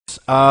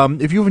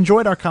If you've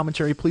enjoyed our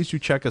commentary, please do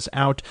check us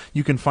out.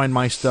 You can find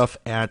my stuff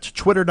at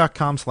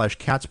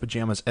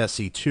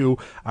twitter.com/CatZPajamasSC2.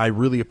 I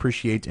really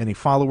appreciate any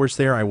followers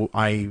there.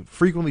 I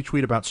frequently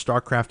tweet about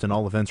StarCraft and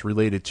all events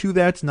related to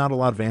that. Not a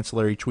lot of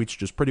ancillary tweets,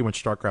 just pretty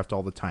much StarCraft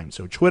all the time.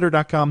 So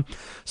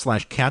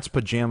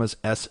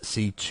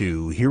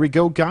twitter.com/CatZPajamasSC2. Here we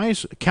go,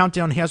 guys.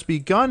 Countdown has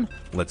begun.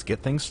 Let's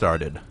get things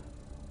started.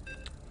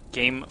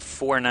 Game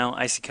 4 now.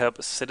 Icy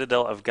Cup,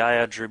 Citadel of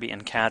Gaia, Drewbie,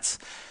 and CatZ.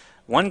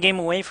 One game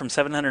away from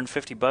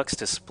 $750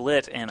 to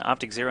split, and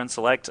OpTiKzErO and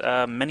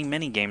SeleCT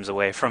many games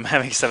away from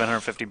having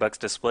 $750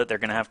 to split. They're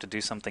going to have to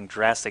do something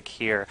drastic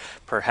here,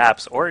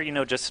 perhaps, or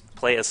just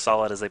play as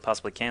solid as they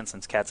possibly can,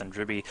 since CatZ and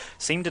Drewbie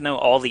seem to know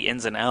all the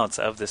ins and outs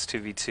of this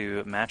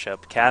 2v2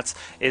 matchup. CatZ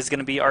is going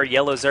to be our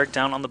yellow Zerg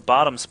down on the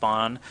bottom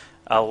spawn,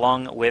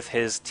 along with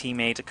his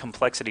teammate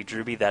Complexity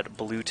Drewbie, that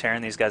blue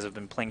Terran. These guys have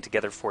been playing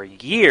together for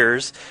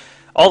years,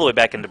 all the way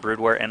back into Brood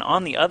War. And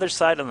on the other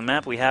side of the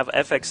map, we have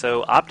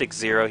FXO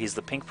OpTiKzErO. He's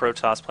the pink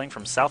Protoss playing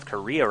from South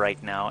Korea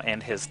right now,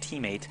 and his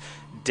teammate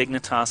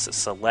Dignitas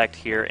SeleCT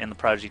here in the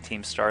Prodigy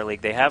Team Star League.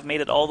 They have made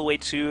it all the way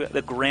to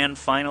the Grand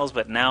Finals,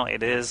 but now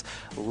it is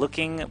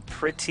looking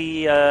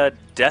pretty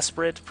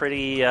desperate,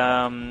 pretty,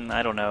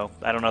 I don't know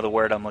the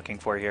word I'm looking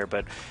for here,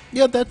 but...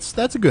 Yeah, that's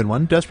a good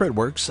one. Desperate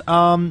works,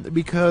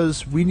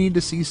 because we need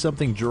to see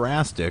something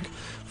drastic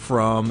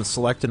from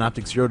SeleCT and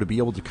OpTiKzErO to be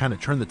able to kind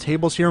of turn the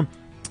tables here.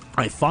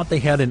 I thought they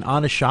had an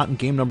honest shot in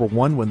game number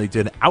 1 when they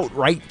did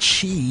outright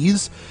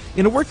cheese,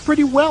 and it worked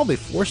pretty well. They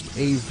forced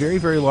a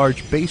very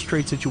large base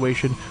trade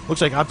situation.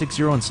 Looks like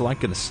OpTiKzErO and SeleCT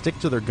going to stick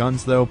to their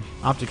guns, though.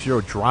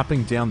 OpTiKzErO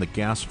dropping down the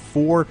gas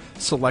for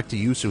SeleCT to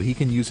use, so he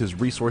can use his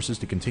resources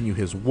to continue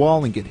his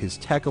wall and get his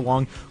tech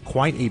along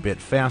quite a bit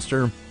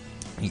faster.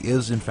 He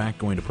is, in fact,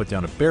 going to put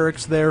down a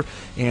barracks there,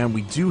 and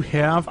we do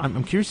have...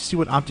 I'm curious to see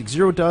what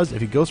OpTiKzErO does, if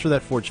he goes for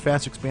that Forge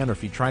Fast Expand, or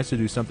if he tries to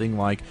do something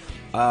like...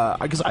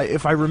 Because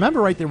if I remember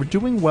right, they were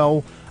doing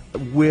well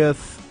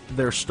with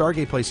their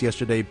Stargate place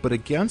yesterday, but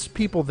against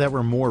people that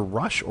were more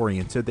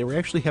rush-oriented, they were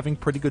actually having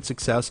pretty good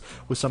success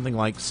with something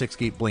like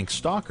 6-Gate Blink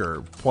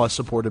Stalker, plus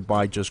supported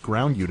by just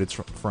ground units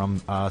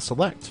from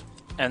SeleCT.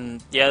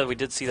 And yeah, we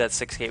did see that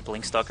 6-Gate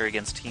Blink Stalker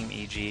against Team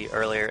EG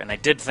earlier, and I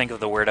did think of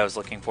the word I was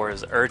looking for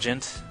is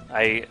urgent.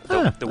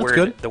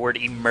 The word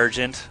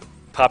emergent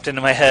popped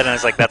into my head, and I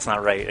was like, that's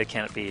not right. It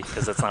can't be,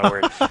 because that's not a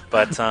word.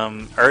 But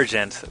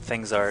urgent,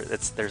 there's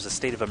a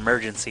state of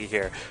emergency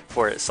here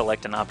for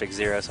SeleCT and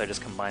OpTiKzErO, so I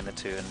just combined the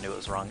two and knew it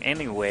was wrong.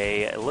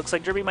 Anyway, it looks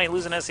like Drewbie might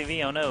lose an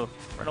SCV. Oh no,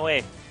 run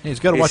away. He's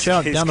got to watch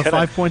out. Down to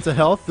 5 points of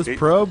health. This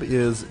probe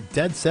is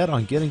dead set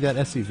on getting that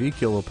SCV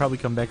kill. He'll probably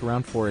come back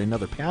around for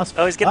another pass.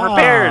 Oh, he's getting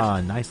repaired.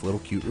 Nice little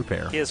cute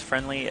repair. He has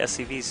friendly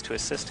SCVs to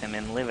assist him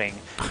in living,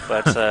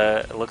 but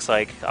it looks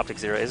like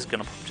OpTiKzErO is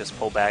going to just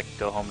pull back,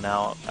 go home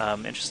now.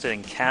 Interested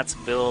in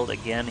CatZ build.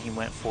 Again, he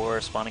went for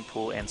spawning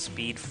pool and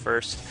speed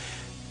first.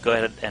 Go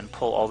ahead and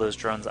pull all those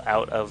drones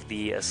out of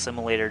the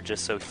assimilator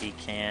just so he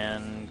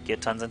can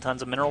get tons and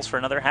tons of minerals for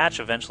another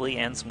hatch eventually,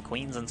 and some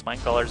queens and spine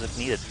crawlers if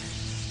needed.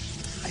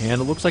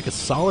 And it looks like a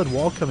solid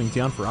wall coming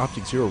down for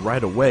OpTiKzErO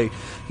right away.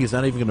 He's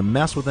not even going to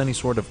mess with any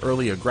sort of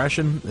early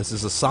aggression. This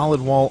is a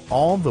solid wall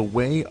all the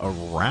way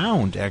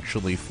around,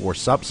 actually, for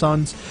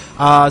Subsuns.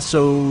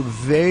 So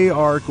they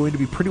are going to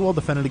be pretty well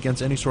defended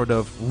against any sort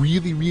of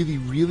really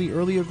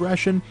early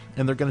aggression,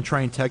 and they're going to try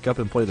and tech up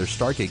and play their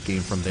Stargate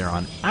game from there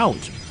on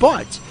out.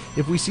 But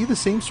if we see the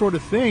same sort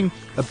of thing,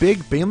 a big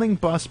Baneling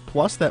bust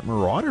plus that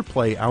Marauder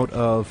play out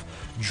of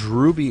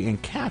Drewbie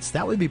and CatZ,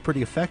 that would be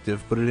pretty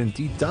effective, but it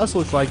indeed does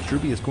look like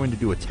Drewbie is going to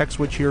do a tech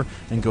switch here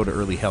and go to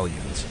early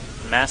Hellions.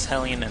 Mass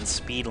Hellion and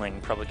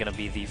Speedling probably going to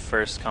be the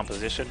first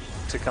composition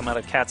to come out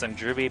of CatZ and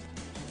Drewbie.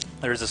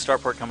 There's a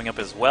starport coming up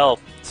as well,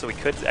 so we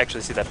could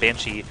actually see that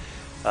Banshee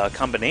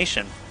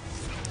combination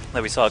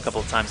that we saw a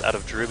couple of times out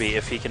of Drewbie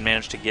if he can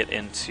manage to get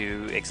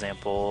into,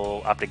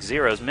 example,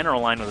 OpTiKzErO's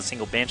mineral line with a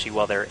single Banshee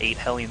while there are 8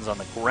 Hellions on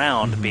the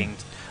ground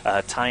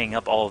tying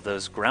up all of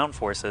those ground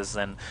forces.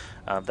 Then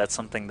that's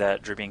something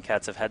that Drewbie and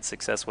CatZ have had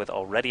success with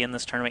already in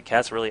this tournament.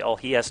 CatZ, really all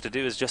he has to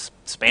do is just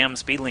spam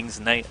Speedlings,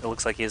 and it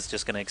looks like he's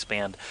just going to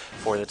expand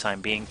for the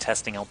time being,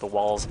 testing out the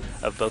walls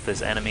of both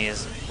his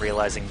enemies,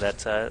 realizing that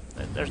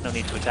there's no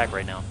need to attack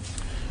right now.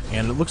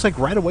 And it looks like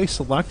right away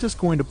SeleCT is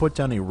going to put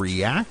down a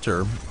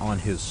reactor on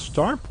his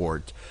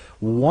starport.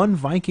 One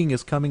Viking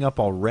is coming up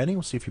already.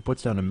 We'll see if he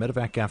puts down a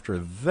medevac after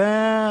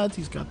that.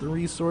 He's got the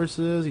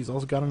resources. He's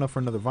also got enough for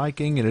another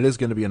Viking, and it is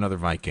going to be another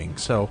Viking.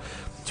 So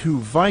 2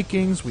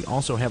 Vikings. We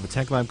also have a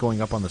tech lab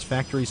going up on this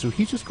factory. So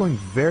he's just going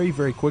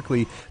very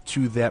quickly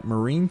to that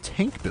Marine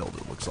tank build,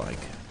 it looks like.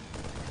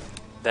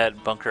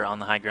 That bunker on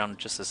the high ground,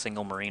 just a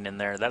single Marine in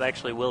there, that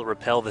actually will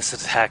repel this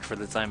attack for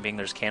the time being.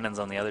 There's cannons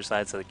on the other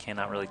side, so they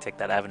cannot really take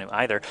that avenue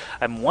either.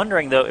 I'm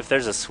wondering, though, if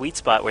there's a sweet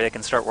spot where they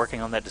can start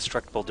working on that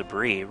destructible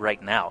debris right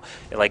now.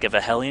 Like, if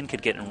a Hellion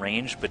could get in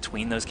range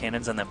between those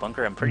cannons and that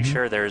bunker, I'm pretty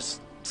sure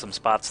there's some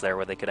spots there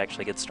where they could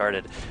actually get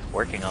started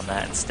working on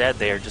that. Instead,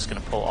 they are just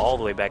going to pull all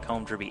the way back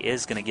home. Drewbie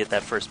is going to get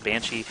that first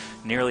Banshee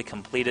nearly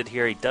completed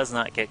here. He does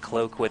not get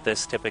Cloak with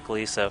this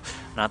typically, so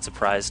not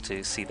surprised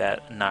to see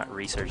that not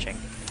researching.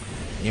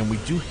 And we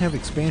do have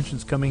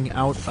expansions coming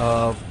out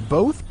of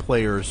both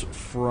players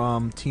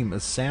from Team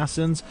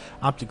Assassins.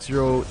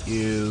 OpTiKzErO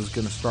is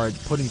going to start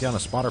putting down a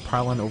spotter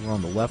pylon over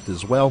on the left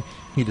as well.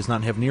 He does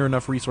not have near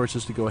enough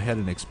resources to go ahead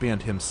and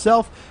expand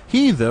himself.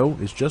 He, though,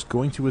 is just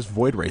going to his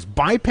Void Rays,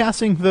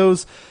 bypassing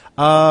those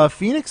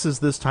Phoenixes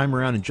this time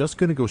around and just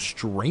going to go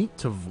straight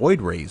to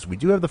Void Rays. We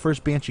do have the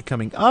first Banshee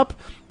coming up.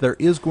 There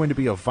is going to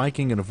be a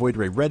Viking and a Void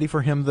Ray ready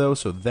for him, though,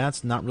 so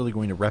that's not really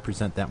going to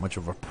represent that much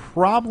of a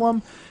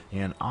problem.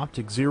 And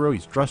OpTiKzErO,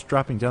 he's just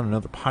dropping down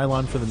another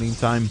pylon for the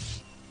meantime.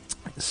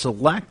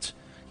 Select,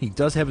 he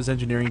does have his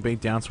engineering bait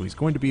down, so he's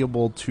going to be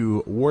able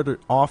to ward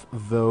off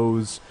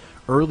those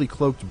early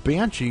cloaked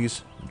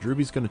Banshees.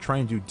 Drewbie's going to try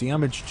and do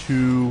damage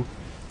to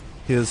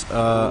his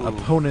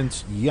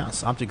opponent.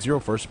 Yes,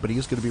 OpTiKzErO first, but he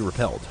is going to be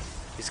repelled.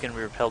 He's going to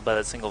be repelled by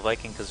that single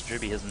Viking because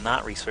Drewbie has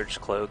not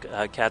researched Cloak.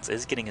 CatZ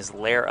is getting his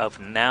lair up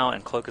now,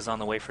 and Cloak is on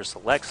the way for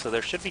Select, so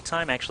there should be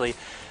time actually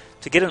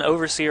to get an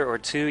Overseer or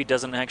two. He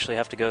doesn't actually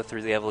have to go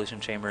through the Evolution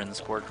Chamber and the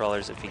Spore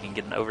Crawlers if he can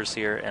get an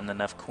Overseer and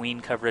enough Queen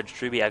coverage.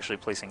 Drewbie actually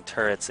placing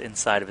turrets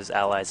inside of his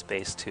allies'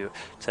 base to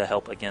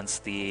help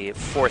against the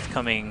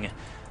forthcoming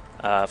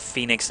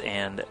Phoenix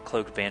and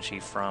Cloaked Banshee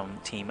from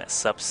Team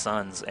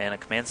Suns. And a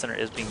command center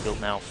is being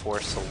built now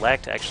for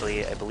Select.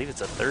 Actually, I believe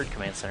it's a third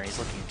command center. He's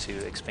looking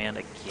to expand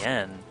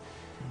again.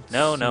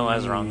 No, I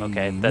was wrong.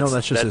 Okay,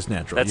 that's just his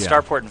natural. That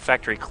Starport and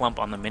Factory clump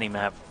on the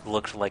minimap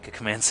looked like a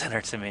command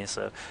center to me,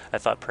 so I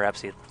thought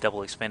perhaps he had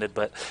double expanded.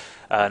 But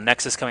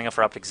Nexus coming up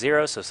for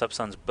OpTiKzErO, so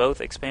Subsuns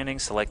both expanding.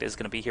 Select is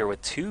going to be here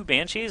with two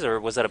Banshees, or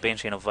was that a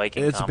Banshee and a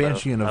Viking It's combo? a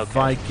Banshee and a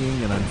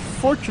Viking, and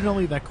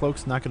unfortunately that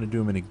Cloak's not going to do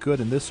him any good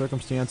in this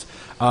circumstance.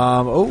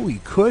 He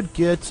could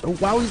get... Oh,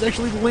 wow, he's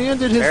actually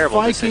landed his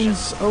Terrible Vikings.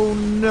 decision. Oh,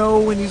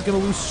 no, and he's going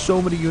to lose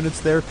so many units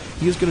there.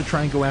 He is going to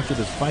try and go after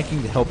this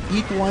Viking to help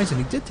equalize,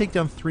 and he did take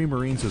down 3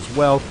 Marines as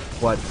well,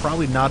 but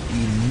probably not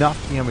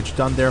enough damage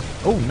done there.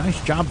 Oh, nice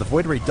job. The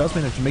Void Ray does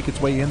manage to make its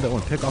way in, though,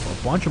 and pick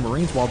off a bunch of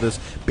Marines while this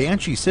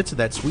Banshee sits at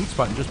that sweet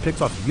spot and just picks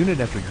off unit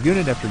after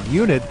unit after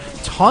unit.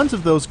 Tons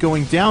of those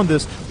going down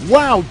this.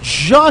 Wow,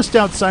 just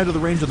outside of the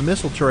range of the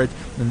missile turret,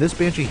 and this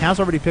Banshee has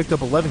already picked up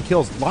 11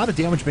 kills. A lot of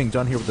damage being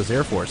done here with this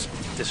Air Force.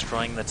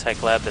 Destroying the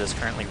tech lab that is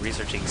currently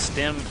researching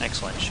STEM.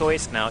 Excellent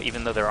choice. Now,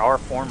 even though there are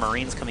 4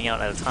 Marines coming out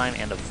at a time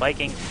and a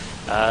Viking,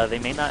 they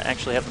may not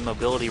actually have the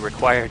mobility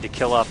required to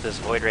kill off this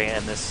Void Ray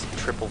and this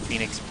triple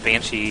Phoenix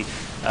Banshee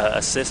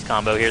assist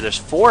combo here. There's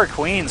 4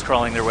 Queens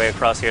crawling their way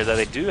across here, though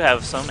they do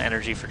have some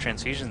energy for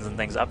transfusions and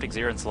things.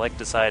 OpTiKzErO and Select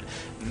decide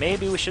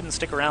maybe we shouldn't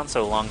stick around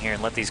so long here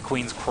and let these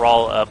Queens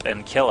crawl up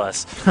and kill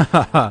us.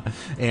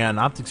 And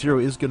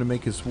OpTiKzErO is going to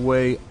make his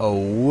way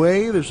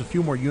away. There's a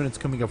few more units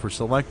coming up for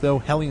Select, though.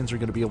 Hellions are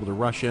going to be able to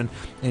rush in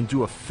and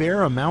do a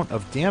fair amount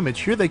of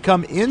damage. Here they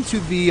come into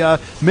the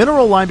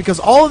mineral line because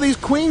all of these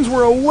Queens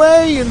were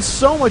away, and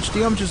so much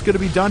damage is going to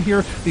be done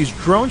here. These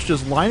drones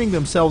just lining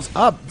themselves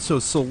up. So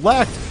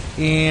Select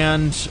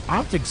and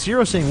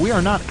OpTiKzErO saying we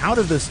are not out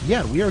of this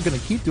yet. We are going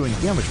to keep doing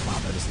damage. Wow,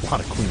 that is a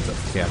lot of Queens up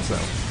for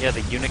CatZ. Yeah,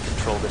 the unit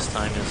control this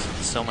time is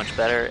so much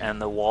better,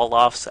 and the wall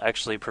offs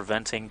actually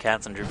preventing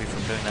CatZ and Drewbie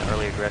from doing that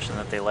early aggression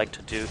that they like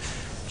to do.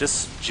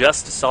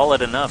 Just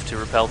solid enough to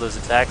repel those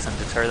attacks and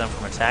deter them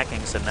from attacking.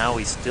 So now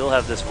we still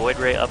have this Void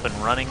Ray up and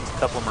running. A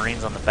couple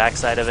Marines on the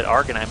backside of it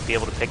are going to be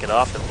able to pick it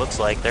off, it looks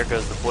like. There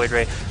goes the Void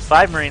Ray.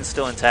 5 Marines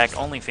still intact,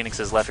 only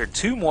Phoenixes left here.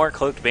 2 more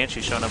Cloaked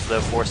Banshees showing up,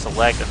 though, for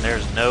Select, and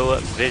there's no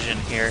vision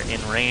here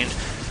in range.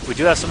 We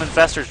do have some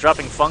Infestors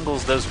dropping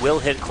Fungals. Those will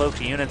hit cloaked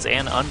units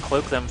and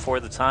uncloak them for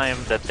the time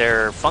that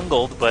they're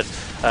fungled, but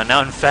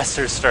now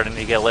Infestors starting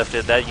to get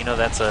lifted.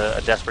 That's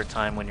a desperate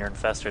time when your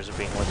Infestors are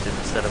being lifted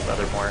instead of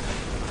other more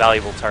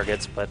valuable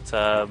targets. But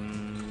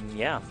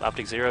yeah,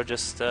 OpTiKzErO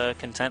just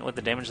content with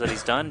the damage that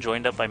he's done,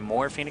 joined up by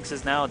more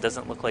Phoenixes now. It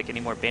doesn't look like any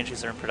more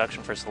Banshees are in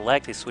production for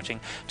Select. He's switching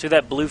to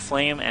that Blue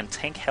Flame and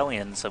Tank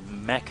Hellion, so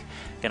Mech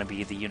going to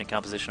be the unit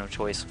composition of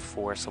choice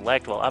for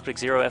Select, while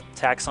OpTiKzErO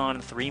attacks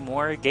on 3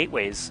 more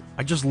Gateways.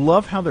 I just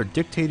love how they're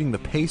dictating the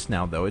pace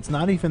now, though. It's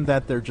not even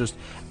that they're just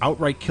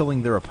outright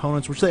killing their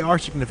opponents, which they are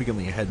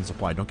significantly ahead in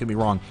supply, don't get me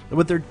wrong,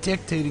 but they're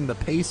dictating the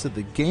pace of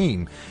the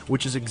game,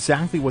 which is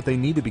exactly what they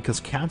needed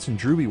because CatZ and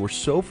Drewbie were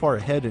so far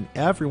ahead in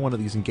every one of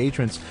these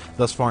engagements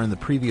thus far in the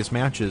previous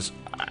matches.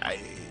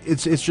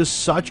 It's just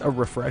such a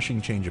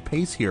refreshing change of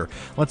pace here.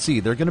 Let's see,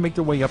 they're going to make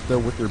their way up, though,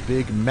 with their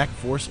big mech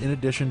force in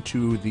addition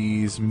to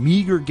these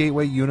meager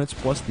gateway units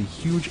plus the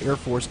huge air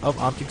force of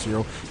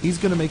OpTiKzErO. He's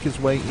going to make his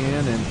way in,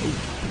 and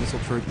the missile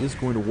turret is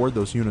going to ward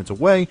those units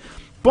away,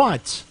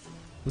 but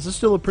this is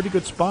still a pretty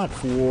good spot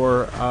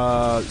for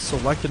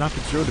Select and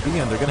OpTiKzErO to be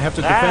in. They're going to have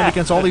to defend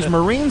against all these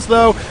Marines,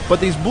 though,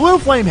 but these Blue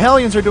Flame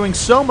Hellions are doing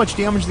so much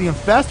damage. The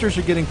Infestors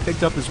are getting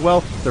picked up as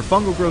well. Their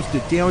Fungal Growths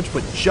did damage,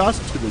 but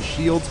just to the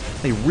shields.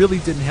 They really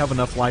didn't have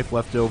enough life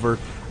left over.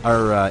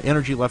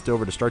 energy left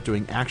over to start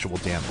doing actual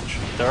damage.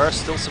 There are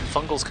still some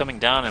fungals coming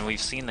down, and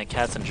we've seen that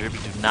CatZ and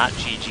Drewbie do not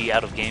GG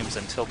out of games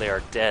until they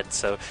are dead,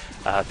 so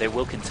they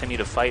will continue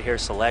to fight here.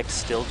 Select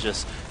still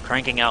just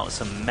cranking out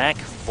some mech.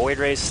 Void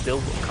Rays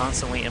still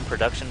constantly in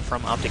production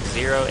from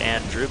OpTiKzErO,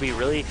 and Drewbie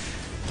really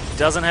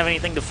doesn't have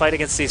anything to fight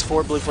against these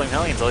 4 Blue Flame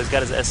Hellions. All he's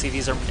got is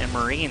SCVs and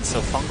Marines, so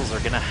fungals are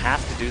going to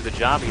have to do the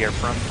job here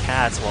from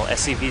CatZ, while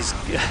SCVs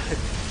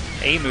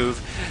A-move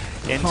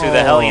into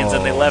the Hellions,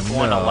 and they left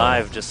one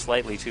alive just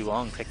slightly too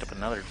long, picked up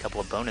another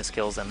couple of bonus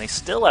kills, and they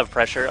still have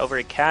pressure over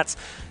at CatZ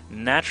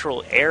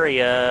natural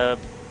area.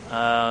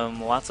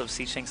 Lots of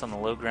Siege Tanks on the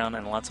low ground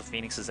and lots of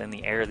Phoenixes in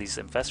the air. These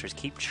Infestors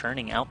keep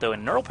churning out, though,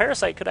 and Neural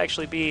Parasite could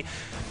actually be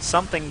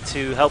something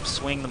to help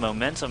swing the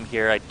momentum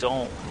here. I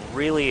don't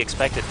really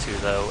expect it to,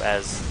 though,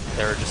 as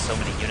there are just so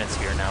many units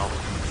here now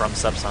from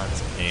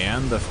Subsuns.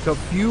 And a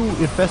few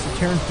Infested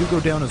Terrans do go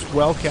down as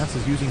well. CatZ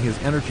is using his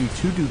energy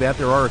to do that.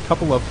 There are a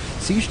couple of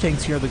Siege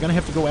Tanks here. They're going to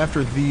have to go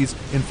after these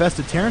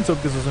Infested Terrans, though,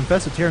 because those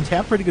Infested Terrans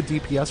have pretty good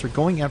DPS. Are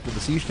going after the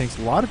Siege Tanks.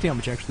 A lot of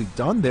damage actually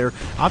done there.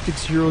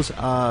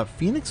 OpTiKzEro's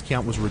Phoenix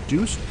count was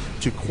reduced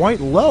to quite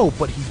low,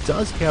 but he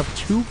does have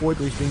 2 Void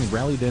Rays being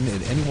rallied in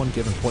at any one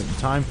given point in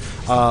time.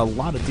 A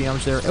lot of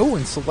damage there. Oh,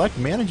 and Select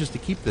manages to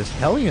keep this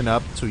Hellion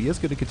up, so he is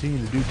going to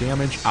continue to do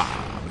damage.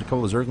 But a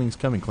couple of Zerglings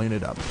come and clean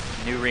it up.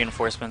 New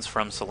reinforcements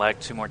from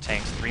Select, 2 more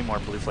tanks, 3 more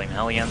Blue Flame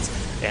Hellions,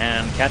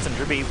 and CatZ and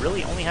Drewbie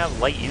really only have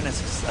light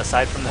units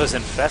aside from those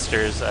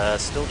Infestors,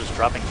 still just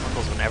dropping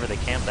fungals whenever they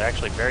can. They're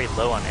actually very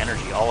low on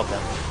energy, all of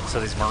them. So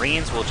these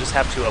Marines will just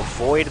have to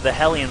avoid the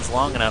Hellions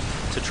long enough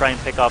to try and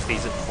pick off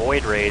these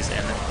Void Rays,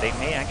 and they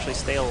may actually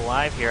stay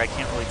alive here. I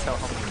can't really tell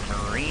how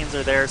many Marines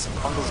are there. Some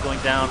fungals going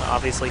down,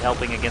 obviously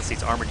helping against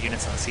these armored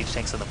units and the Siege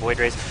Tanks and the Void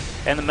Rays.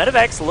 And the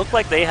medevacs look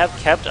like they have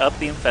kept up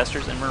the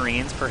Infestors and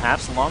Marines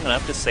perhaps long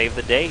enough to save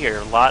the day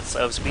here. Lots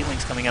of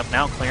Speedlings coming up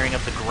now, clearing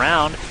up the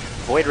ground.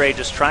 Void Ray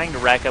just trying to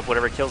rack up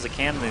whatever kills it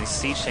can, and these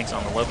Siege Tanks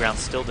on the low ground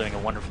still doing a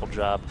wonderful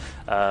job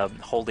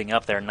holding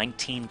up there.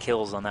 19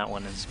 kills on that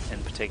one in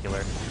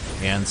particular.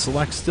 And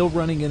Select still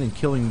running in and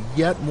killing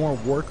yet more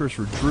workers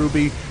for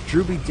Drewbie.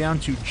 Drewbie down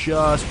to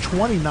just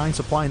 29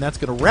 supply, and that's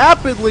going to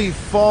rapidly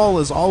fall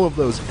as all of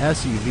those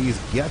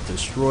SCVs get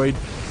destroyed.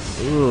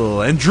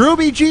 Ugh. And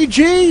Drewbie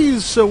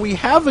GG's! So we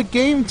have a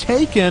game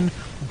taken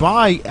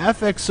by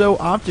FXO,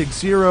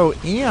 OpTiKzErO,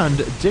 and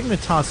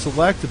Dignitas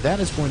Select. That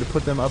is going to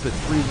put them up at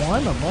 3-1,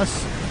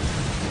 unless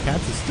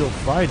CatZ is still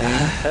fighting.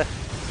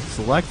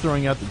 Select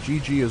throwing out the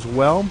GG as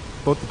well.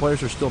 Both the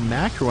players are still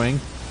macroing,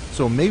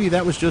 so maybe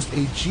that was just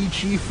a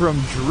GG from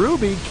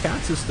Drewbie.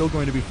 CatZ is still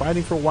going to be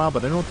fighting for a while,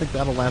 but I don't think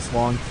that'll last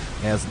long,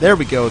 as there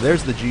we go,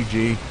 there's the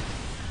GG.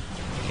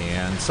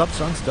 And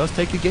Subsuns does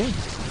take a game.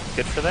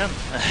 Good for them.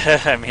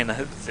 I mean,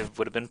 it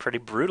would have been pretty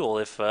brutal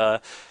if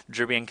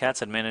Drewbie and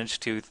CatZ had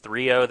managed to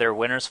 3-0 their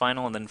winners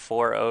final and then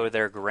 4-0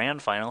 their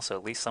grand final, so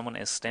at least someone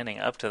is standing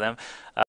up to them.